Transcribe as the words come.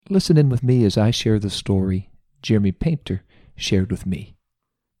Listen in with me as I share the story Jeremy Painter shared with me.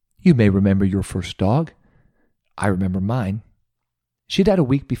 You may remember your first dog. I remember mine. She died a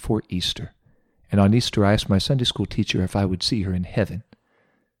week before Easter, and on Easter I asked my Sunday school teacher if I would see her in heaven.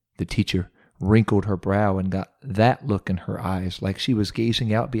 The teacher wrinkled her brow and got that look in her eyes like she was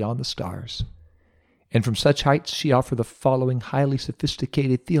gazing out beyond the stars. And from such heights she offered the following highly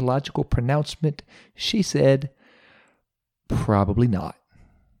sophisticated theological pronouncement. She said, "Probably not."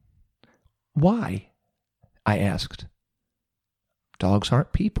 "Why?" I asked. "Dogs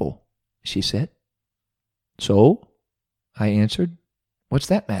aren't people," she said. "So?" I answered. "What's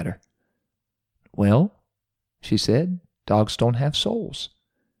that matter?" "Well," she said, "dogs don't have souls."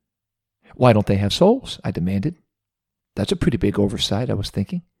 "Why don't they have souls?" I demanded. That's a pretty big oversight, I was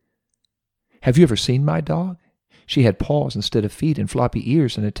thinking. "Have you ever seen my dog? She had paws instead of feet and floppy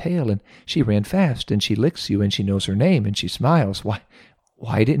ears and a tail, and she ran fast, and she licks you, and she knows her name, and she smiles.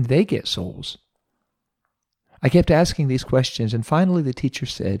 Why didn't they get souls?" I kept asking these questions, and finally the teacher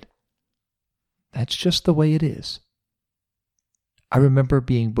said, "That's just the way it is." I remember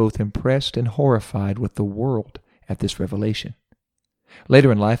being both impressed and horrified with the world at this revelation.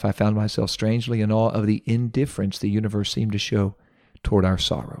 Later in life, I found myself strangely in awe of the indifference the universe seemed to show toward our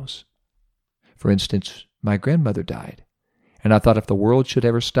sorrows. For instance, my grandmother died, and I thought if the world should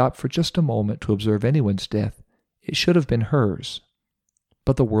ever stop for just a moment to observe anyone's death, it should have been hers.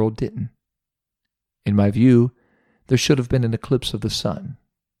 But the world didn't. In my view, there should have been an eclipse of the sun.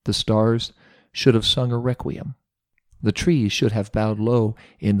 The stars should have sung a requiem. The trees should have bowed low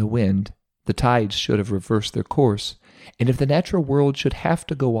in the wind. The tides should have reversed their course. And if the natural world should have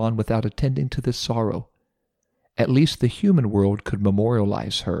to go on without attending to this sorrow, at least the human world could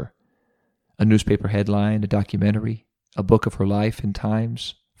memorialize her. A newspaper headline, a documentary, a book of her life and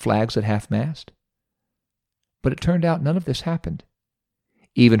times, flags at half-mast. But it turned out none of this happened.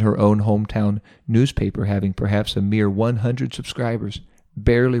 Even her own hometown newspaper, having perhaps a mere 100 subscribers,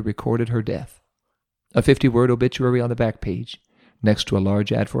 barely recorded her death. A 50-word obituary on the back page, next to a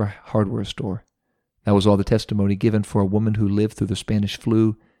large ad for a hardware store. That was all the testimony given for a woman who lived through the Spanish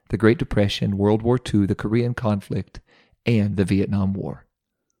flu, the Great Depression, World War II, the Korean conflict, and the Vietnam War.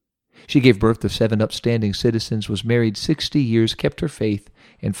 She gave birth to 7 upstanding citizens, was married 60 years, kept her faith,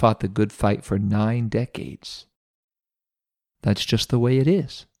 and fought the good fight for 9 decades. That's just the way it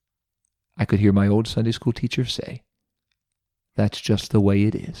is. I could hear my old Sunday school teacher say, "That's just the way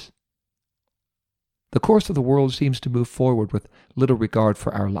it is." The course of the world seems to move forward with little regard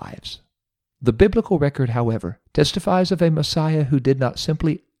for our lives. The biblical record, however, testifies of a Messiah who did not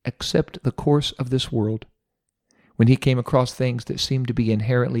simply accept the course of this world. When he came across things that seemed to be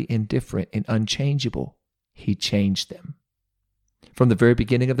inherently indifferent and unchangeable, he changed them. From the very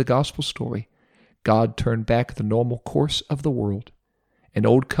beginning of the gospel story, God turned back the normal course of the world. An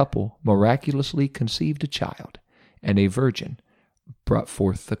old couple miraculously conceived a child, and a virgin brought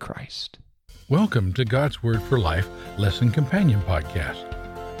forth the Christ. Welcome to God's Word for Life Lesson Companion Podcast,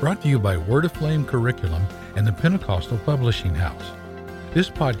 brought to you by Word of Flame Curriculum and the Pentecostal Publishing House. This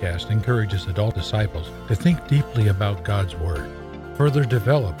podcast encourages adult disciples to think deeply about God's Word, further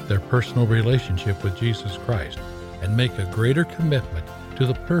develop their personal relationship with Jesus Christ, and make a greater commitment to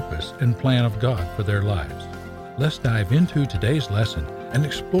the purpose and plan of God for their lives. Let's dive into today's lesson and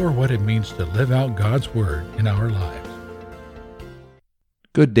explore what it means to live out God's Word in our lives.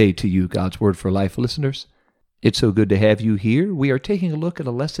 Good day to you, God's Word for Life listeners. It's so good to have you here. We are taking a look at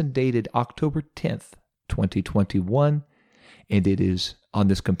a lesson dated October 10th, 2021, and it is on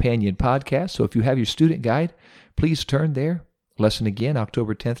this companion podcast. So if you have your student guide, please turn there. Lesson again,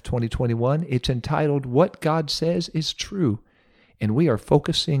 October 10th, 2021. It's entitled, What God Says is True. And we are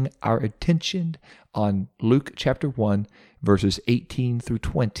focusing our attention on Luke chapter 1, verses 18 through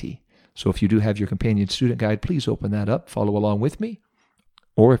 20. So if you do have your companion student guide, please open that up, follow along with me.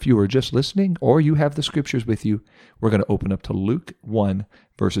 Or if you are just listening, or you have the scriptures with you, we're going to open up to Luke 1,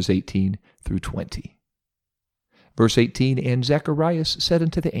 verses 18 through 20. Verse 18, And Zacharias said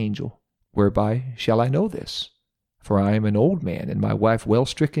unto the angel, Whereby shall I know this? For I am an old man, and my wife well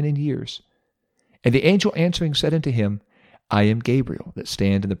stricken in years. And the angel answering said unto him, I am Gabriel, that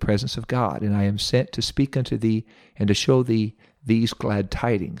stand in the presence of God, and I am sent to speak unto thee, and to show thee these glad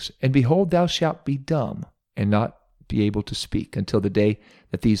tidings. And behold, thou shalt be dumb, and not be able to speak, until the day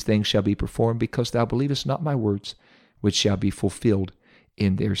that these things shall be performed, because thou believest not my words, which shall be fulfilled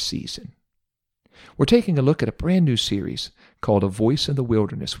in their season. We're taking a look at a brand new series called A Voice in the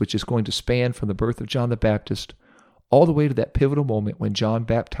Wilderness, which is going to span from the birth of John the Baptist all the way to that pivotal moment when John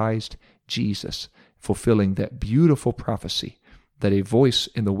baptized Jesus, fulfilling that beautiful prophecy that a voice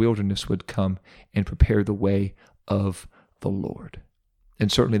in the wilderness would come and prepare the way of the Lord.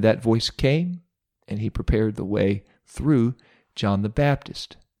 And certainly that voice came, and he prepared the way through John the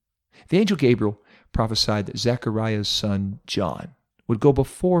Baptist. The angel Gabriel prophesied that Zechariah's son John would go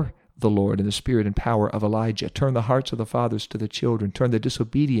before the Lord in the spirit and power of Elijah, turn the hearts of the fathers to the children, turn the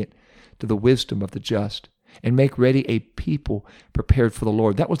disobedient to the wisdom of the just, and make ready a people prepared for the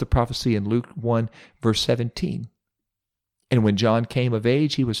Lord. That was the prophecy in Luke 1, verse 17. And when John came of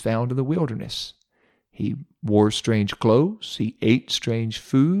age, he was found in the wilderness. He wore strange clothes, he ate strange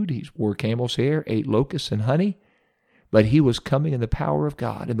food, he wore camel's hair, ate locusts and honey, but he was coming in the power of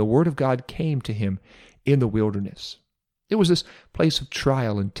God, and the word of God came to him in the wilderness. It was this place of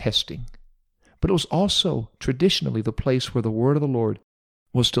trial and testing, but it was also traditionally the place where the word of the Lord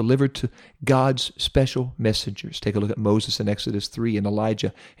was delivered to God's special messengers. Take a look at Moses in Exodus 3 and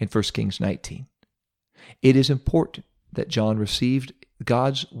Elijah in 1 Kings 19. It is important that John received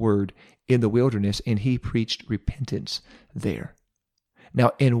God's word in the wilderness, and he preached repentance there.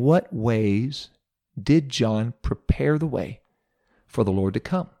 Now, in what ways did John prepare the way for the Lord to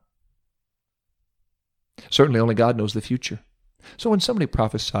come? Certainly only God knows the future. So when somebody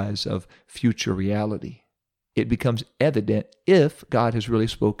prophesies of future reality, it becomes evident if God has really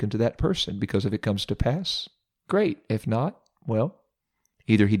spoken to that person, because if it comes to pass, great. If not, well,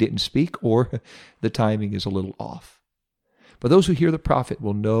 either he didn't speak or the timing is a little off. But those who hear the prophet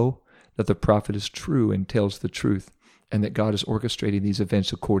will know that the prophet is true and tells the truth, and that God is orchestrating these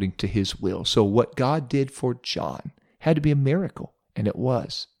events according to his will. So what God did for John had to be a miracle, and it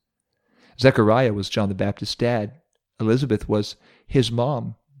was. Zechariah was John the Baptist's dad. Elizabeth was his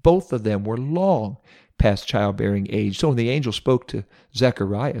mom. Both of them were long past childbearing age. So when the angel spoke to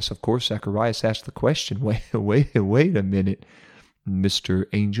Zacharias, of course, Zacharias asked the question, wait a minute, Mr.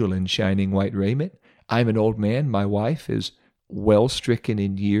 Angel in shining white raiment. I'm an old man. My wife is well stricken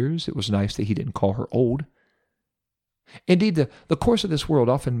in years. It was nice that he didn't call her old. Indeed, the course of this world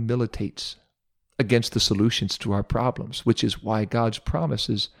often militates against the solutions to our problems, which is why God's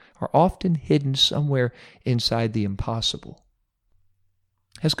promises are often hidden somewhere inside the impossible.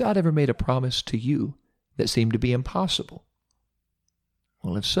 Has God ever made a promise to you that seemed to be impossible?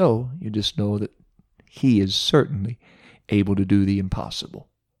 Well, if so, you just know that he is certainly able to do the impossible.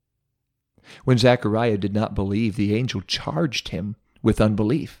 When Zechariah did not believe, the angel charged him with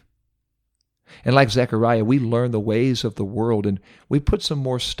unbelief. And like Zechariah, we learn the ways of the world, and we put some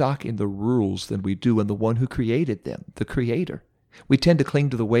more stock in the rules than we do in the one who created them, the Creator. We tend to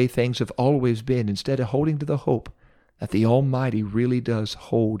cling to the way things have always been instead of holding to the hope that the Almighty really does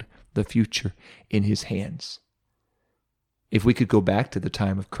hold the future in his hands. If we could go back to the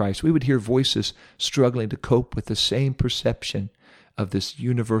time of Christ, we would hear voices struggling to cope with the same perception of this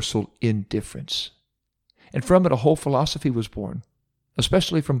universal indifference. And from it, a whole philosophy was born,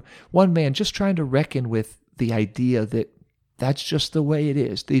 especially from one man just trying to reckon with the idea that that's just the way it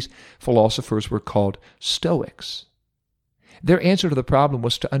is. These philosophers were called Stoics. Their answer to the problem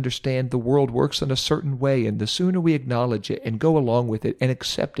was to understand the world works in a certain way, and the sooner we acknowledge it and go along with it and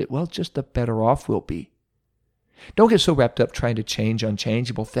accept it, well, just the better off we'll be. Don't get so wrapped up trying to change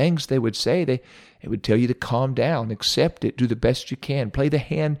unchangeable things, they would say. They would tell you to calm down, accept it, do the best you can, play the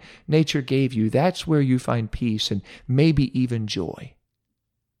hand nature gave you. That's where you find peace and maybe even joy.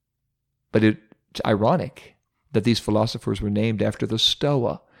 But it's ironic that these philosophers were named after the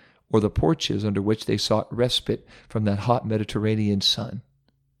Stoa, or the porches under which they sought respite from that hot Mediterranean sun.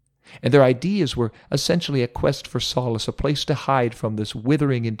 And their ideas were essentially a quest for solace, a place to hide from this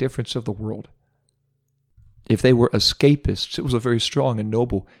withering indifference of the world. If they were escapists, it was a very strong and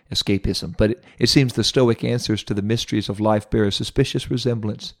noble escapism, but it seems the Stoic answers to the mysteries of life bear a suspicious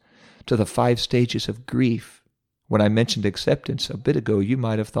resemblance to the 5 stages of grief. When I mentioned acceptance a bit ago, you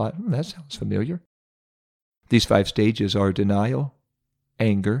might have thought, that sounds familiar. These 5 stages are denial,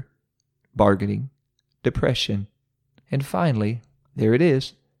 anger, bargaining, depression, and finally, there it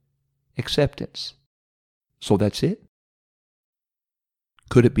is, acceptance. So that's it?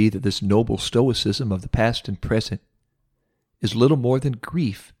 Could it be that this noble stoicism of the past and present is little more than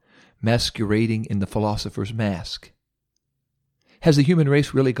grief masquerading in the philosopher's mask? Has the human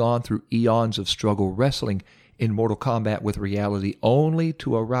race really gone through eons of struggle, wrestling in mortal combat with reality, only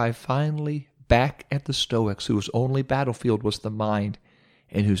to arrive finally back at the Stoics, whose only battlefield was the mind,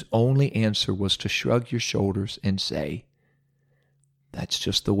 and whose only answer was to shrug your shoulders and say, that's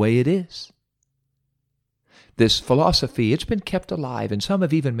just the way it is? This philosophy, it's been kept alive, and some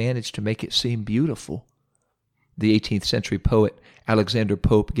have even managed to make it seem beautiful. The 18th century poet Alexander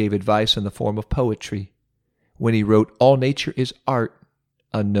Pope gave advice in the form of poetry when he wrote, all nature is art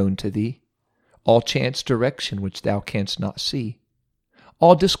unknown to thee, all chance direction which thou canst not see,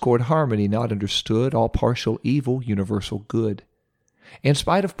 all discord harmony not understood, all partial evil universal good. In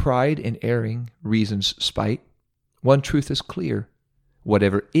spite of pride and erring reason's spite, one truth is clear.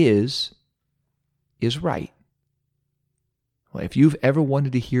 Whatever is right. Well, if you've ever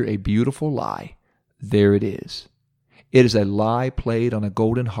wanted to hear a beautiful lie, there it is. It is a lie played on a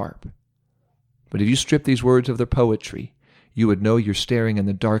golden harp. But if you strip these words of their poetry, you would know you're staring in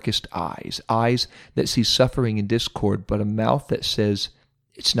the darkest eyes that see suffering and discord, but a mouth that says,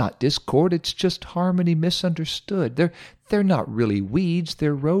 it's not discord, it's just harmony misunderstood. They're not really weeds,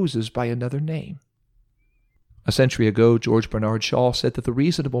 they're roses by another name. A century ago, George Bernard Shaw said that the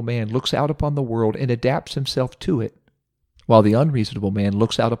reasonable man looks out upon the world and adapts himself to it, while the unreasonable man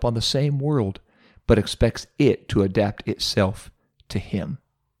looks out upon the same world, but expects it to adapt itself to him.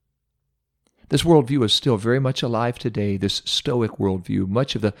 This worldview is still very much alive today, this Stoic worldview.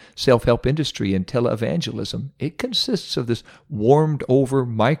 Much of the self-help industry and televangelism, it consists of this warmed-over,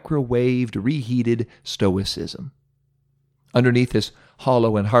 microwaved, reheated Stoicism. Underneath this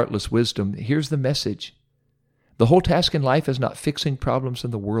hollow and heartless wisdom, here's the message. The whole task in life is not fixing problems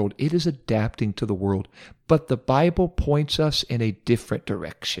in the world, it is adapting to the world. But the Bible points us in a different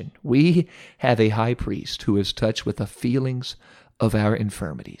direction. We have a high priest who is touched with the feelings of our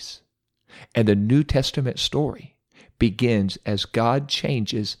infirmities. And the New Testament story begins as God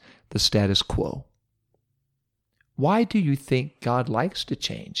changes the status quo. Why do you think God likes to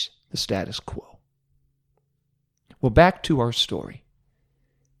change the status quo? Well, back to our story.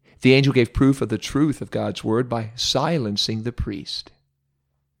 The angel gave proof of the truth of God's word by silencing the priest.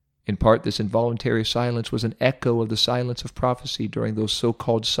 In part, this involuntary silence was an echo of the silence of prophecy during those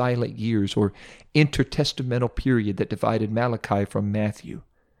so-called silent years or intertestamental period that divided Malachi from Matthew,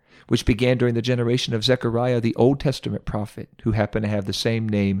 which began during the generation of Zechariah, the Old Testament prophet, who happened to have the same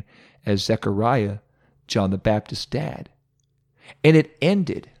name as Zechariah, John the Baptist's dad. And it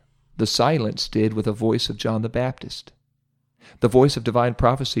ended, the silence did, with the voice of John the Baptist. The voice of divine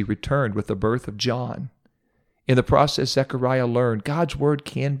prophecy returned with the birth of John. In the process, Zechariah learned God's word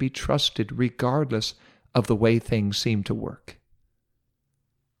can be trusted regardless of the way things seem to work.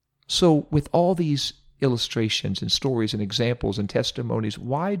 So, with all these illustrations and stories and examples and testimonies,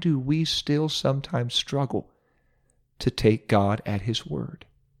 why do we still sometimes struggle to take God at His word?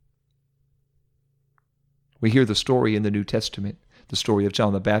 We hear the story in the New Testament, the story of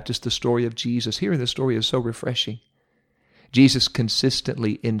John the Baptist, the story of Jesus. Hearing the story is so refreshing. Jesus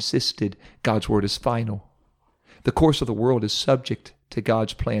consistently insisted God's word is final. The course of the world is subject to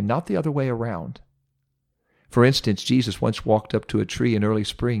God's plan, not the other way around. For instance, Jesus once walked up to a tree in early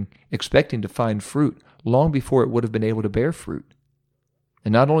spring, expecting to find fruit long before it would have been able to bear fruit.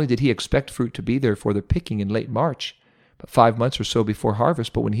 And not only did he expect fruit to be there for the picking in late March, but 5 months or so before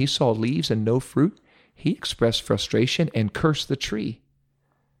harvest, but when he saw leaves and no fruit, he expressed frustration and cursed the tree.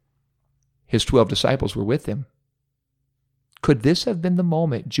 His 12 disciples were with him. Could this have been the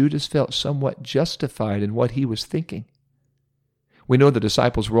moment Judas felt somewhat justified in what he was thinking? We know the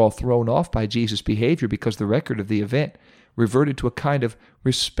disciples were all thrown off by Jesus' behavior because the record of the event reverted to a kind of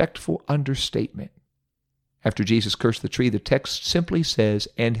respectful understatement. After Jesus cursed the tree, the text simply says,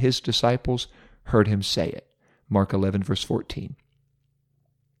 and his disciples heard him say it. Mark 11, verse 14.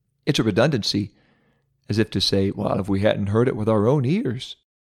 It's a redundancy, as if to say, well, if we hadn't heard it with our own ears.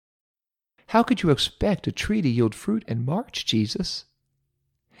 How could you expect a tree to yield fruit in March, Jesus?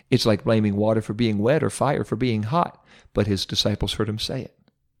 It's like blaming water for being wet or fire for being hot, but his disciples heard him say it.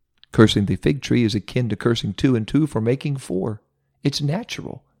 Cursing the fig tree is akin to cursing 2 and 2 for making 4. It's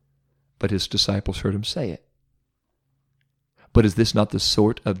natural, but his disciples heard him say it. But is this not the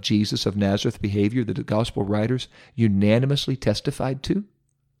sort of Jesus of Nazareth behavior that the gospel writers unanimously testified to?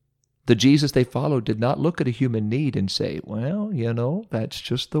 The Jesus they followed did not look at a human need and say, well, that's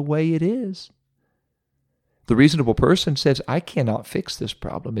just the way it is. The reasonable person says, I cannot fix this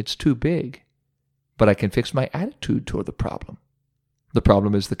problem. It's too big. But I can fix my attitude toward the problem. The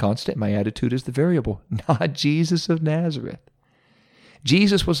problem is the constant. My attitude is the variable, not Jesus of Nazareth.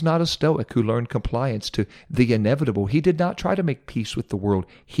 Jesus was not a Stoic who learned compliance to the inevitable. He did not try to make peace with the world.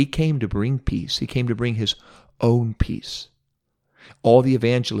 He came to bring peace. He came to bring his own peace. All the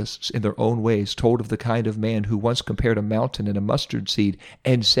evangelists, in their own ways, told of the kind of man who once compared a mountain and a mustard seed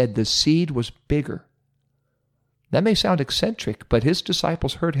and said the seed was bigger. That may sound eccentric, but his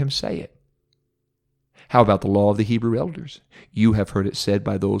disciples heard him say it. How about the law of the Hebrew elders? You have heard it said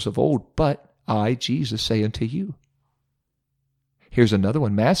by those of old, but I, Jesus, say unto you. Here's another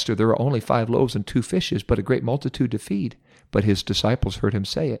one. Master, there are only 5 loaves and 2 fishes, but a great multitude to feed. But his disciples heard him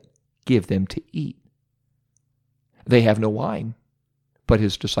say it. Give them to eat. They have no wine. But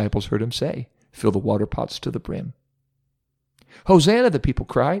his disciples heard him say, fill the water pots to the brim. Hosanna, the people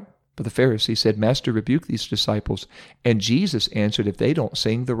cried, But the Pharisees said, Master, rebuke these disciples. And Jesus answered, if they don't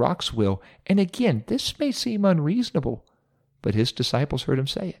sing, the rocks will. And again, this may seem unreasonable, but his disciples heard him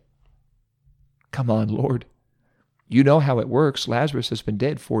say it. Come on, Lord. You know how it works. Lazarus has been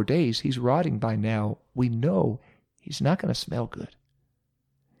dead 4 days. He's rotting by now. We know he's not going to smell good.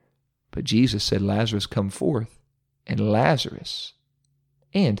 But Jesus said, Lazarus, come forth. And Lazarus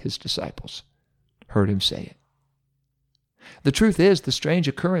and his disciples heard him say it. The truth is, the strange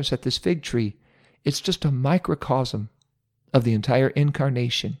occurrence at this fig tree, it's just a microcosm of the entire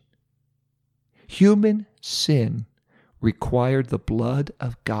incarnation. Human sin required the blood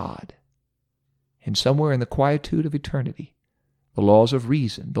of God. And somewhere in the quietude of eternity, the laws of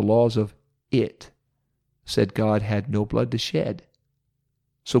reason, the laws of it, said God had no blood to shed.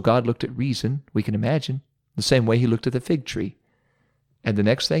 So God looked at reason, we can imagine, the same way he looked at the fig tree. And the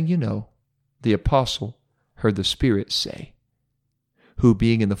next thing you know, the apostle heard the Spirit say, who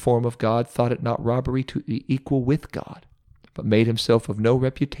being in the form of God thought it not robbery to be equal with God, but made himself of no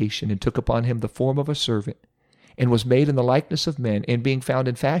reputation, and took upon him the form of a servant, and was made in the likeness of men, and being found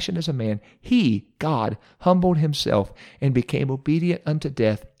in fashion as a man, he, God, humbled himself, and became obedient unto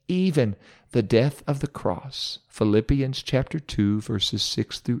death, even the death of the cross. Philippians chapter 2, verses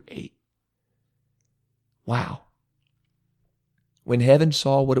 6 through 8. Wow. When heaven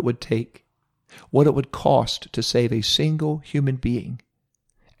saw what it would take, what it would cost to save a single human being,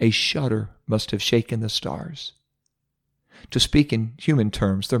 a shudder must have shaken the stars. To speak in human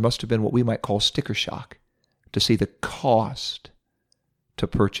terms, there must have been what we might call sticker shock to see the cost to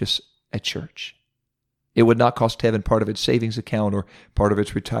purchase a church. It would not cost heaven part of its savings account or part of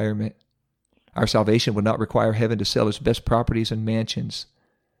its retirement. Our salvation would not require heaven to sell its best properties and mansions.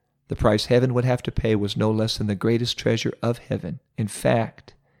 The price heaven would have to pay was no less than the greatest treasure of heaven. In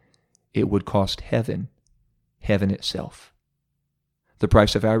fact, it would cost heaven itself. The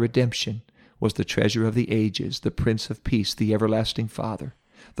price of our redemption was the treasure of the ages, the Prince of Peace, the everlasting Father,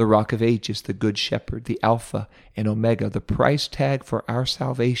 the Rock of Ages, the Good Shepherd, the Alpha and Omega. The price tag for our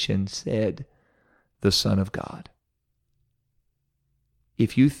salvation said, the Son of God.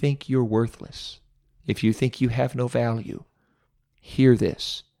 If you think you're worthless, if you think you have no value, hear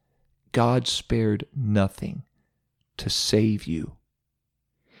this. God spared nothing to save you.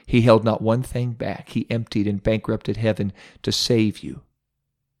 He held not one thing back. He emptied and bankrupted heaven to save you.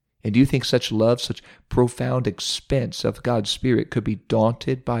 And do you think such love, such profound expense of God's Spirit could be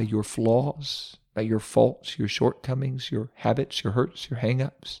daunted by your flaws, by your faults, your shortcomings, your habits, your hurts, your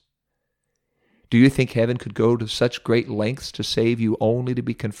hang-ups? Do you think heaven could go to such great lengths to save you only to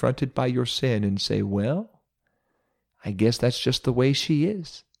be confronted by your sin and say, well, I guess that's just the way she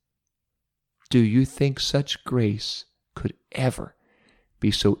is? Do you think such grace could ever be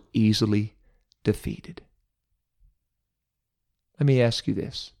so easily defeated? Let me ask you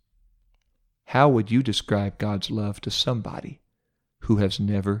this. How would you describe God's love to somebody who has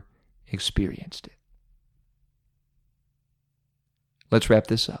never experienced it? Let's wrap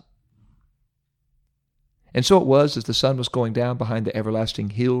this up. And so it was, as the sun was going down behind the everlasting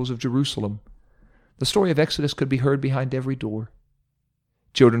hills of Jerusalem, the story of Exodus could be heard behind every door.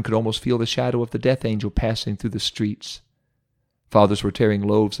 Children could almost feel the shadow of the death angel passing through the streets. Fathers were tearing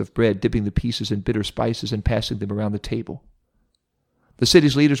loaves of bread, dipping the pieces in bitter spices, and passing them around the table. The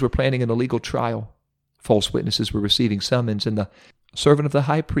city's leaders were planning an illegal trial. False witnesses were receiving summons, and the servant of the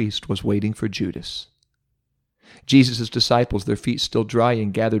high priest was waiting for Judas. Jesus' disciples, their feet still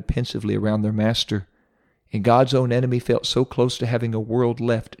drying, gathered pensively around their master, and God's own enemy felt so close to having a world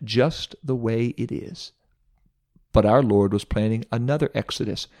left just the way it is. But our Lord was planning another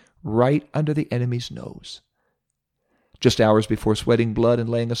exodus right under the enemy's nose. Just hours before sweating blood and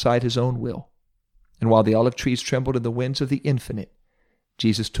laying aside his own will, and while the olive trees trembled in the winds of the infinite,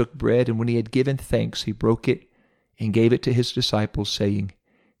 Jesus took bread, and when he had given thanks, he broke it and gave it to his disciples, saying,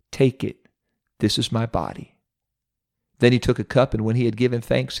 "Take it, this is my body." Then he took a cup, and when he had given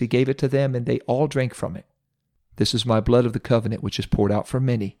thanks, he gave it to them, and they all drank from it. "This is my blood of the covenant, which is poured out for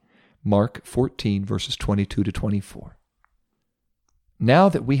many." Mark 14, verses 22 to 24. Now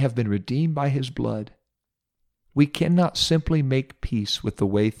that we have been redeemed by his blood, we cannot simply make peace with the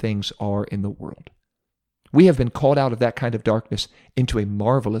way things are in the world. We have been called out of that kind of darkness into a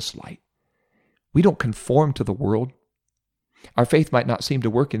marvelous light. We don't conform to the world. Our faith might not seem to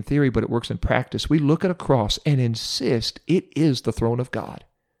work in theory, but it works in practice. We look at a cross and insist it is the throne of God.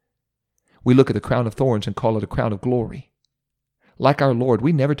 We look at the crown of thorns and call it a crown of glory. Like our Lord,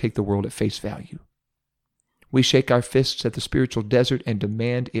 we never take the world at face value. We shake our fists at the spiritual desert and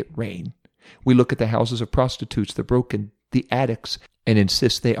demand it rain. We look at the houses of prostitutes, the broken, the addicts, and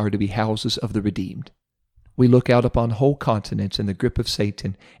insist they are to be houses of the redeemed. We look out upon whole continents in the grip of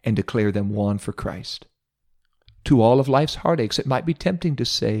Satan and declare them won for Christ. To all of life's heartaches, it might be tempting to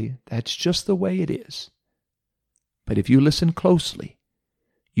say, that's just the way it is. But if you listen closely,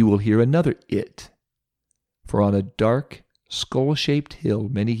 you will hear another it. For on a dark, skull-shaped hill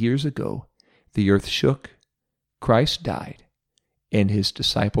many years ago, the earth shook, Christ died, and his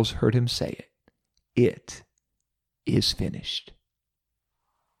disciples heard him say it. It is finished.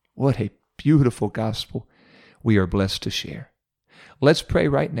 What a beautiful gospel we are blessed to share. Let's pray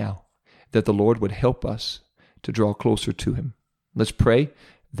right now that the Lord would help us to draw closer to him. Let's pray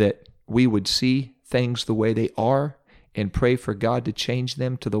that we would see things the way they are and pray for God to change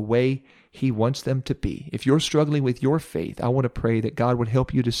them to the way he wants them to be. If you're struggling with your faith, I want to pray that God would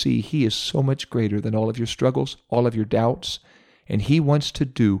help you to see he is so much greater than all of your struggles, all of your doubts, and he wants to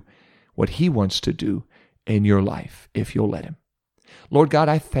do what he wants to do in your life if you'll let him. Lord God,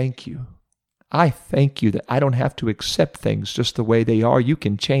 I thank you. I thank you that I don't have to accept things just the way they are. You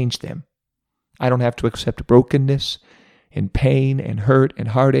can change them. I don't have to accept brokenness and pain and hurt and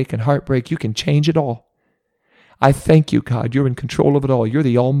heartache and heartbreak. You can change it all. I thank you, God. You're in control of it all. You're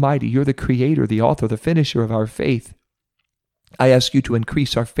the Almighty. You're the Creator, the author, the finisher of our faith. I ask you to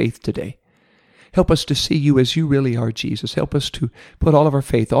increase our faith today. Help us to see you as you really are, Jesus. Help us to put all of our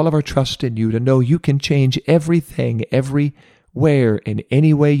faith, all of our trust in you, to know you can change everything, everywhere, in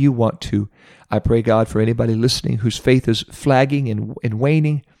any way you want to. I pray, God, for anybody listening whose faith is flagging and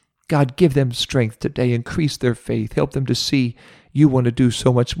waning, God, give them strength today. Increase their faith. Help them to see you want to do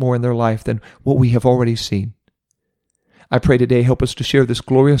so much more in their life than what we have already seen. I pray today, help us to share this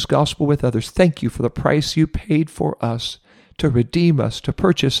glorious gospel with others. Thank you for the price you paid for us, to redeem us, to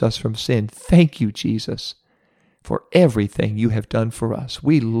purchase us from sin. Thank you, Jesus, for everything you have done for us.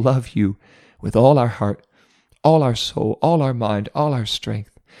 We love you with all our heart, all our soul, all our mind, all our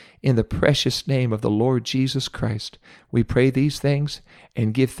strength. In the precious name of the Lord Jesus Christ, we pray these things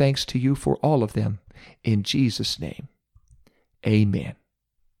and give thanks to you for all of them. In Jesus' name, amen.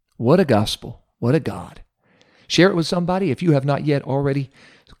 What a gospel. What a God. Share it with somebody. If you have not yet already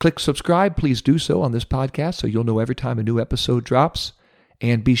clicked subscribe, please do so on this podcast so you'll know every time a new episode drops.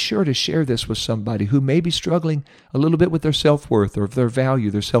 And be sure to share this with somebody who may be struggling a little bit with their self-worth or their value,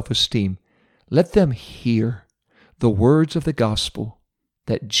 their self-esteem. Let them hear the words of the gospel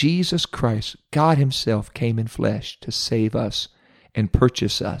that Jesus Christ, God himself, came in flesh to save us and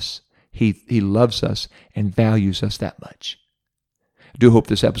purchase us. He loves us and values us that much. I do hope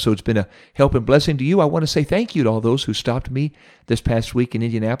this episode's been a help and blessing to you. I want to say thank you to all those who stopped me this past week in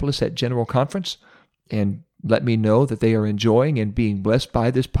Indianapolis at General Conference and let me know that they are enjoying and being blessed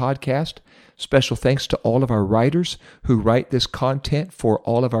by this podcast. Special thanks to all of our writers who write this content for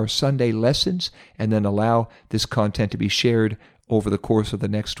all of our Sunday lessons and then allow this content to be shared over the course of the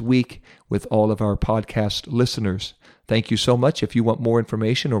next week with all of our podcast listeners. Thank you so much. If you want more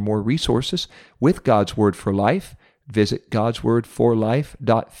information or more resources with God's Word for Life, visit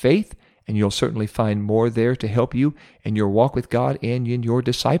godswordforlife.faith, and you'll certainly find more there to help you in your walk with God and in your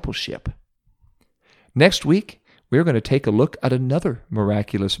discipleship. Next week, we're going to take a look at another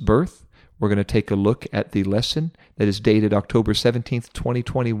miraculous birth. We're going to take a look at the lesson that is dated October 17th,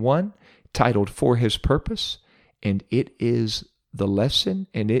 2021, titled For His Purpose, and it is the lesson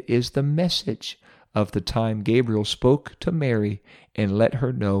and it is the message of the time Gabriel spoke to Mary and let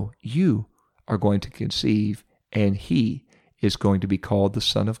her know you are going to conceive and he is going to be called the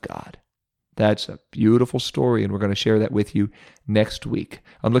Son of God. That's a beautiful story, and we're going to share that with you next week.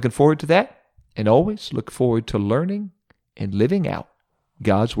 I'm looking forward to that, and always look forward to learning and living out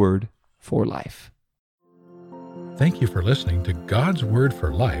God's Word for Life. Thank you for listening to God's Word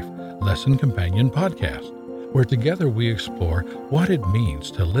for Life Lesson Companion Podcast, where together we explore what it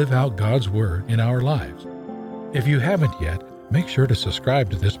means to live out God's Word in our lives. If you haven't yet, make sure to subscribe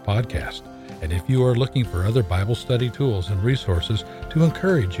to this podcast. And if you are looking for other Bible study tools and resources to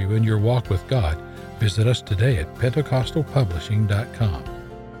encourage you in your walk with God, visit us today at PentecostalPublishing.com.